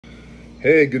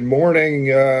Hey, good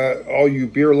morning, all you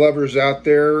beer lovers out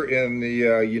there in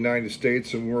the United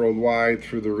States and worldwide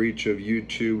through the reach of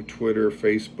YouTube, Twitter,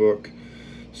 Facebook,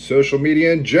 social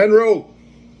media in general.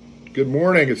 Good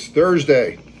morning. It's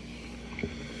Thursday,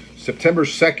 September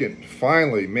 2nd.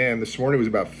 Finally, man, this morning was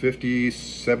about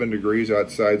 57 degrees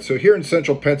outside. So here in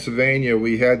central Pennsylvania,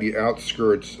 we had the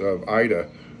outskirts of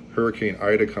Hurricane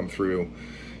Ida come through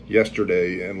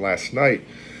yesterday and last night.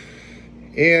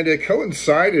 And it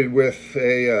coincided with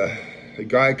a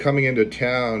guy coming into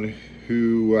town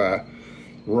who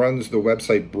runs the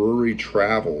website Brewery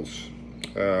Travels.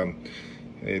 And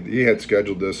he had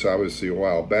scheduled this obviously a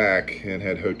while back and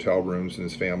had hotel rooms and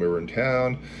his family were in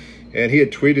town. And he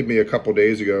had tweeted me a couple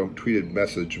days ago,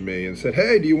 messaged me and said,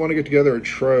 "Hey, do you want to get together at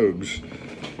Troegs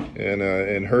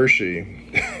in Hershey?"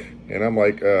 And I'm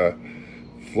like,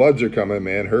 floods are coming,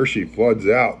 man. Hershey floods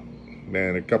out,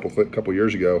 man. A couple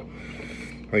years ago,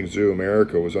 I think Zoo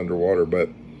America was underwater, but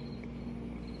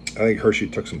I think Hershey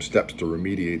took some steps to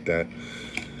remediate that.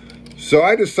 So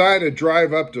I decided to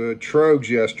drive up to Troegs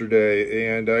yesterday,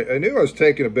 and I knew I was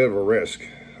taking a bit of a risk.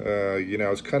 I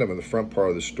was kind of in the front part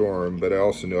of the storm, but I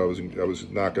also knew I was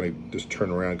not going to just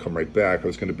turn around and come right back. I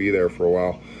was going to be there for a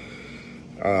while.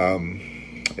 And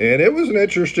it was an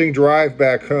interesting drive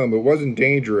back home. It wasn't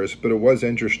dangerous, but it was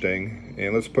interesting.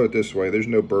 And let's put it this way, there's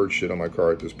no bird shit on my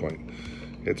car at this point.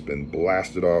 It's been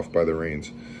blasted off by the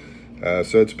rains.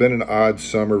 So it's been an odd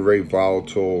summer, very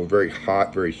volatile, very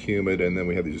hot, very humid, and then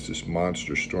we have these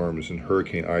monster storms, and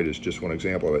Hurricane Ida is just one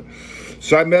example of it.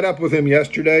 So I met up with him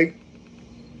yesterday.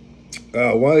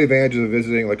 One of the advantages of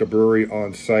visiting like a brewery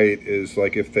on site is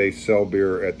like if they sell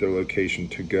beer at their location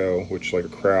to go, which like a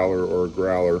crowler or a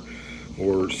growler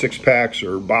or 6-packs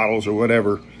or bottles or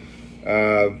whatever,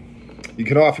 you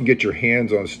can often get your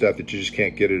hands on stuff that you just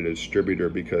can't get at a distributor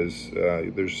because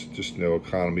there's just no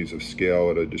economies of scale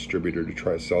at a distributor to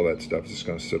try to sell that stuff. It's just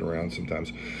going to sit around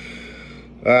sometimes.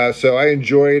 So I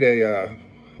enjoyed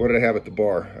what did I have at the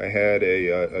bar? I had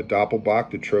a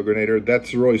Doppelbock, the Troegenator.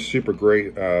 That's really super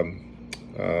great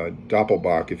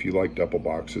Doppelbock if you like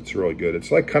Doppelbocks. It's really good.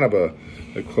 It's like kind of a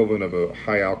equivalent of a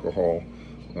high alcohol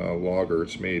lager.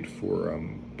 It's made for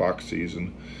box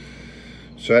season.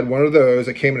 So I had one of those.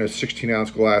 It came in a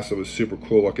 16-ounce glass. It was super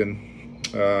cool looking.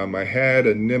 I had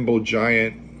a Nimble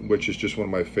Giant, which is just one of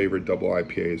my favorite double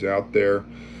IPAs out there.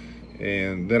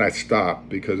 And then I stopped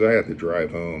because I had to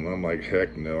drive home. I'm like,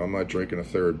 heck no, I'm not drinking a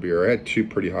third beer. I had 2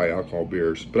 pretty high alcohol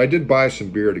beers, but I did buy some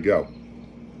beer to go.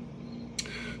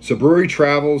 So Brewery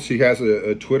Travels, he has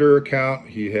a Twitter account.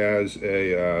 He has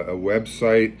a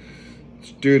website.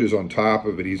 This dude is on top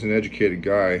of it. He's an educated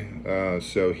guy,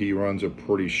 so he runs a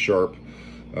pretty sharp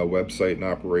website and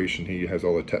operation. He has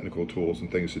all the technical tools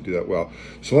and things to do that well.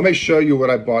 So let me show you what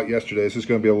I bought yesterday. This is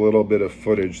going to be a little bit of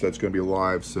footage that's going to be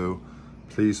live, so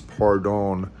please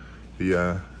pardon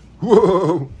the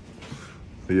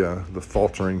the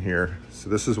faltering here. So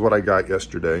this is what I got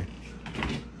yesterday.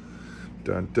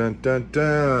 Dun dun dun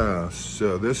dun.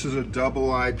 So this is a double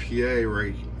IPA,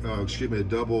 right? Oh, excuse me, a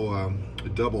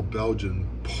double Belgian.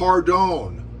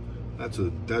 Pardon. That's a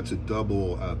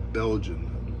double Belgian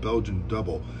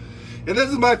double. And this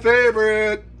is my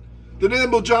favorite, the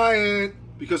Nimble Giant,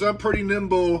 because I'm pretty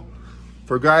nimble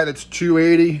for a guy that's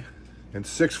 280 and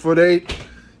 6'8"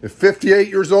 and 58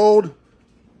 years old.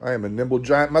 I am a Nimble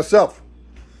Giant myself,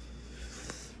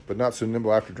 but not so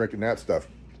nimble after drinking that stuff.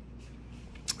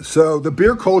 So the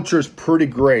beer culture is pretty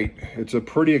great. It's a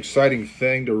pretty exciting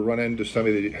thing to run into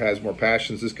somebody that has more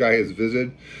passions. This guy has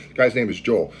visited. The guy's name is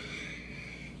Joel.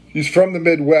 He's from the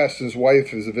Midwest, and his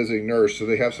wife is a visiting nurse, so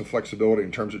they have some flexibility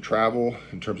in terms of travel,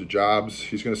 in terms of jobs.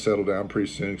 He's going to settle down pretty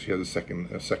soon because he has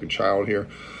a second child here.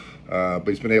 But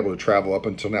he's been able to travel up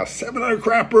until now 700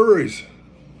 craft breweries.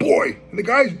 Boy, and the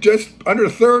guy's just under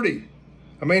 30.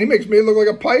 I mean, he makes me look like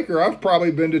a piker. I've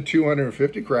probably been to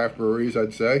 250 craft breweries,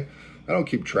 I'd say. I don't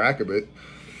keep track of it.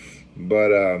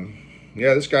 But,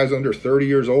 yeah, this guy's under 30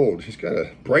 years old. He's got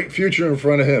a bright future in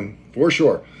front of him, for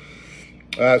sure.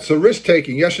 So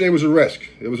risk-taking. Yesterday was a risk.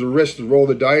 It was a risk to roll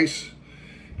the dice.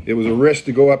 It was a risk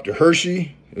to go up to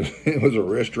Hershey. It was a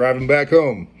risk driving back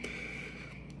home.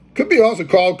 Could be also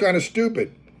called kind of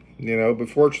stupid, but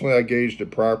fortunately I gauged it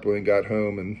properly and got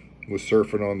home and was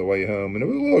surfing on the way home. And it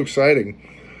was a little exciting.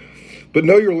 But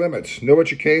know your limits. Know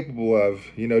what you're capable of.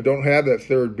 Don't have that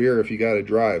third beer if you got to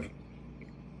drive.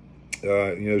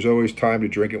 There's always time to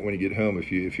drink it when you get home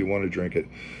if you want to drink it.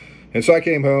 And so I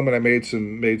came home and I made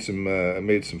some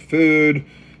food.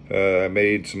 I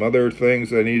made some other things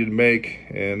that I needed to make,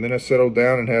 and then I settled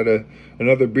down and had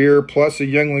another beer plus a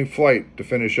Youngling Flight to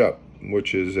finish up,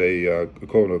 which is a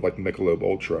equivalent of like Michelob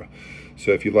Ultra.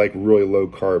 So if you like really low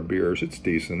carb beers, it's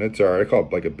decent. It's all right. I call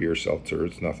it like a beer seltzer.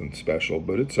 It's nothing special,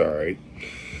 but it's all right.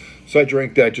 So I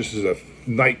drank that just as a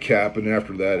nightcap, and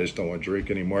after that, I just don't want to drink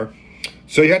anymore.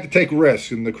 So you have to take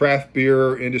risks. In the craft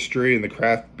beer industry and the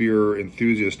craft beer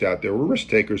enthusiasts out there, we're risk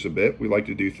takers a bit. We like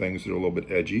to do things that are a little bit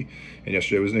edgy, and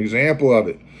yesterday was an example of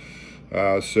it.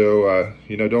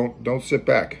 You know, don't sit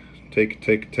back.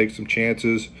 Take some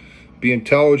chances. Be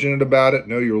intelligent about it.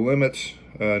 Know your limits.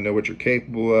 Know what you're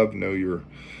capable of. Know your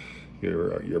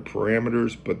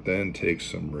parameters. But then take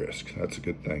some risk. That's a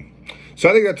good thing. So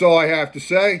I think that's all I have to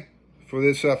say for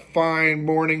this fine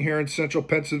morning here in central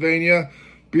Pennsylvania.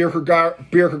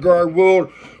 Bierkergaard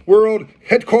World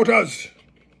Headquarters.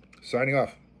 Signing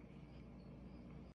off.